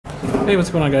Hey, what's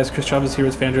going on, guys? Chris Chavez here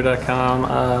with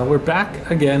Phandroid.com. We're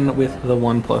back again with the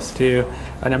Oneplus 2.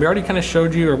 Now, we already kind of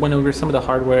showed you or went over some of the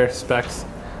hardware specs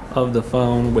of the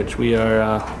phone, which we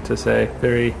are, to say,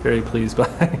 very, very pleased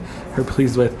by, or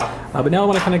pleased with. But now I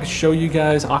want to kind of show you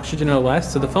guys Oxygen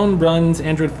OS. So the phone runs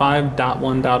Android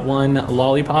 5.1.1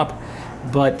 Lollipop,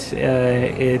 but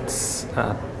it's,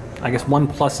 I guess,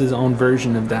 OnePlus's own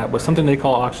version of that with something they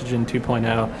call Oxygen 2.0.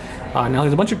 Now,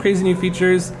 there's a bunch of crazy new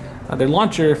features. Their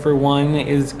launcher, for one,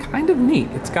 is kind of neat.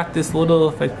 It's got this little,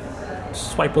 if I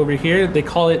swipe over here, they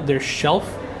call it their shelf,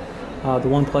 the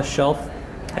Oneplus Shelf.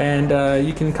 And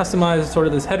you can customize sort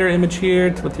of this header image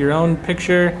here with your own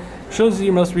picture. Shows you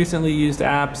your most recently used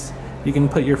apps. You can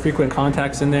put your frequent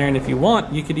contacts in there, and if you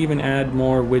want, you could even add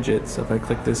more widgets. So if I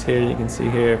click this here, you can see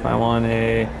here, if I want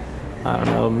a, I don't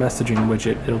know, messaging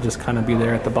widget, it'll just kind of be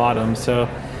there at the bottom. So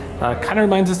kind of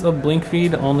reminds us of Blink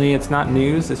Feed, only it's not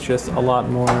news, it's just a lot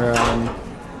more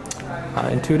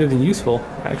intuitive and useful.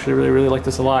 I actually really like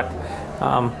this a lot.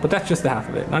 But that's just the half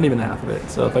of it, not even the half of it.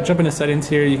 So if I jump into settings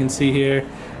here, you can see here,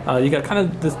 you got kind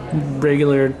of this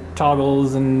regular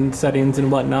toggles and settings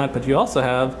and whatnot, but you also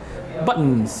have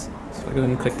buttons. So if I go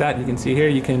ahead and click that, you can see here,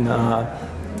 you can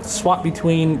swap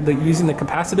between using the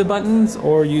capacitive buttons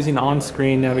or using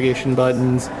on-screen navigation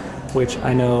buttons, which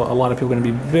I know a lot of people are going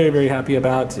to be very happy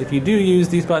about. If you do use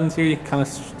these buttons here, you can kind of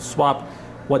swap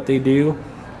what they do.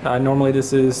 Normally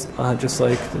this is just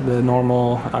like the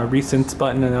normal recent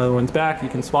button, and the other one's back. You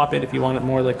can swap it if you want it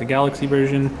more like the Galaxy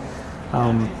version.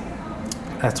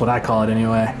 That's what I call it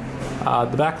anyway.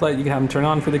 The backlight, you can have them turn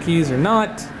on for the keys or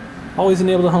not. Always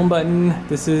enable the home button.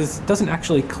 This doesn't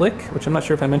actually click, which I'm not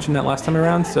sure if I mentioned that last time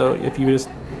around. So if you just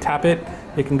tap it,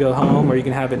 it can go home, or you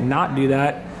can have it not do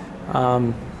that.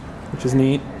 Which is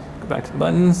neat. Go back to the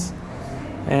buttons,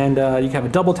 and you can have a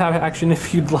double tap action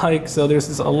if you'd like. So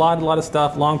there's a lot of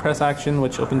stuff. Long press action,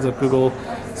 which opens up Google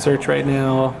search right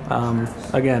now.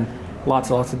 Again, lots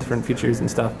of different features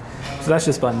and stuff. So that's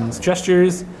just buttons.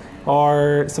 Gestures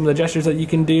are some of the gestures that you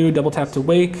can do. Double tap to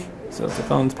wake, so if the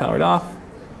phone's powered off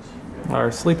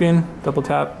or sleeping, double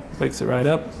tap wakes it right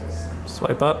up.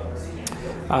 Swipe up.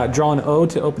 Draw an O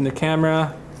to open the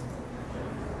camera.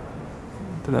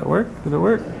 Did that work? Did it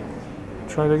work?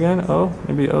 Try it again. Oh,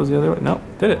 maybe O's the other way. No,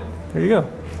 did it. There you go.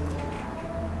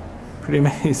 Pretty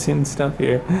amazing stuff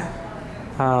here.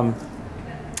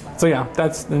 So yeah,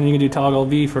 then you can do toggle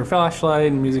V for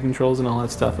flashlight and music controls and all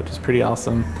that stuff, which is pretty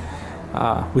awesome.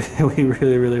 We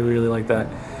really like that.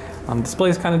 Display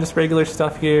is kind of just regular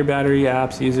stuff here. Battery,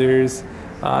 apps, users.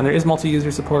 There is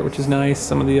multi-user support, which is nice.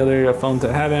 Some of the other phones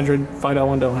that have Android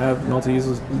 5.1 don't have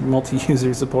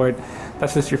multi-user support.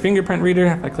 That's just your Fingerprint Reader.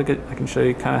 If I click it, I can show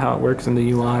you kind of how it works in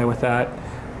the UI with that.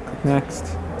 Click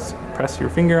next. Just press your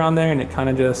finger on there, and it kind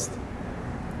of just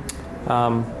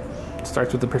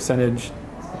starts with the percentage,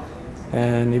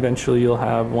 and eventually you'll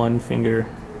have one finger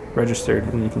registered,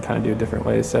 and you can kind of do it different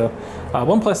ways. So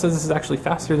OnePlus says this is actually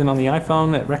faster than on the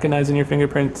iPhone at recognizing your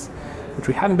fingerprints, which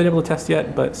we haven't been able to test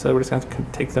yet, but so we're just going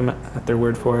to take them at their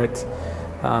word for it.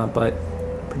 But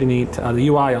pretty neat. The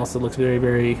UI also looks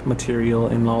very material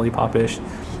and lollipop-ish.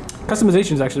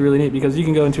 Customization is actually really neat because you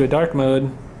can go into a dark mode,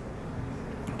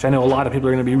 which I know a lot of people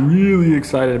are going to be really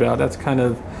excited about. That's kind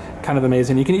of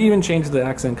amazing. You can even change the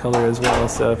accent color as well.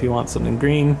 So if you want something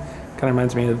green, kind of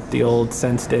reminds me of the old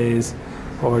Sense days,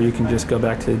 or you can just go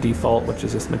back to the default, which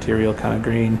is this material kind of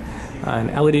green. And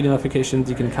LED notifications,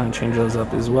 you can kind of change those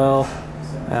up as well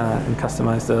and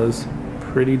customize those.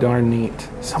 Pretty darn neat.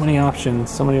 So many options,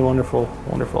 so many wonderful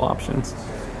options.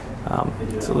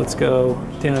 So let's go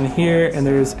down here, and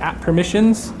there's app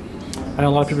permissions. I know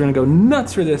a lot of people are going to go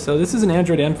nuts for this. So this is an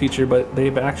Android M feature, but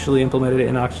they've actually implemented it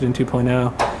in Oxygen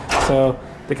 2.0. So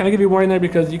they kind of give you a warning there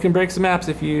because you can break some apps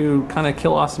if you kind of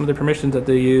kill off some of the permissions that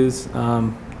they use.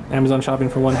 Amazon Shopping,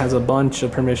 for one, has a bunch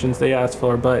of permissions they ask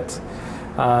for, but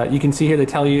you can see here they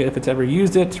tell you if it's ever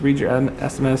used it, read your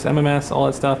SMS, MMS, all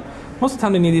that stuff. Most of the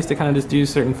time they need these to kind of just do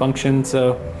certain functions,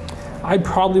 so I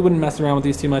probably wouldn't mess around with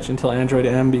these too much until Android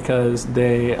M because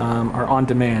they are on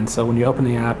demand, so when you open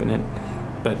the app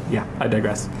but yeah, I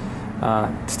digress.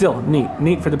 Still,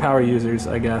 neat for the power users,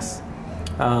 I guess.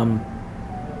 And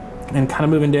kind of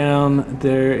moving down,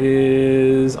 there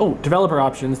is, developer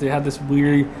options. They have this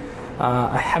weird,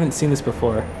 I haven't seen this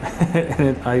before,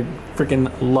 and I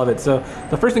freaking love it. So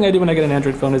the first thing I do when I get an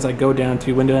Android phone is I go down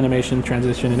to Window Animation,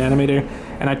 Transition, and Animator,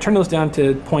 and I turn those down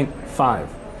to 0.5.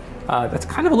 That's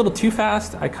kind of a little too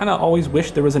fast. I kind of always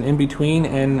wish there was an in-between,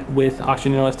 and with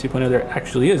Oxygen OS 2.0 there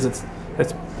actually is. It's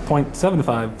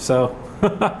 0.75, so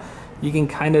you can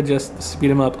kind of just speed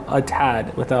them up a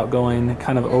tad without going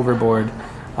kind of overboard.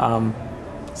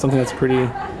 Something that's pretty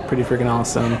pretty freaking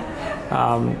awesome.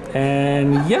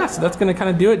 And yeah, so that's going to kind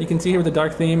of do it. You can see here with the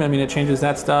dark theme, I mean, it changes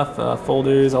that stuff.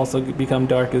 Folders also become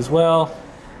dark as well.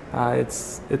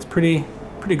 It's pretty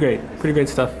great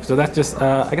stuff. So that's just,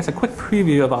 I guess, a quick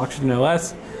preview of Oxygen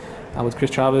OS with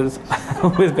Chris Chavez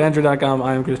with Phandroid.com.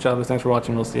 I am Chris Chavez. Thanks for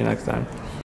watching. We'll see you next time.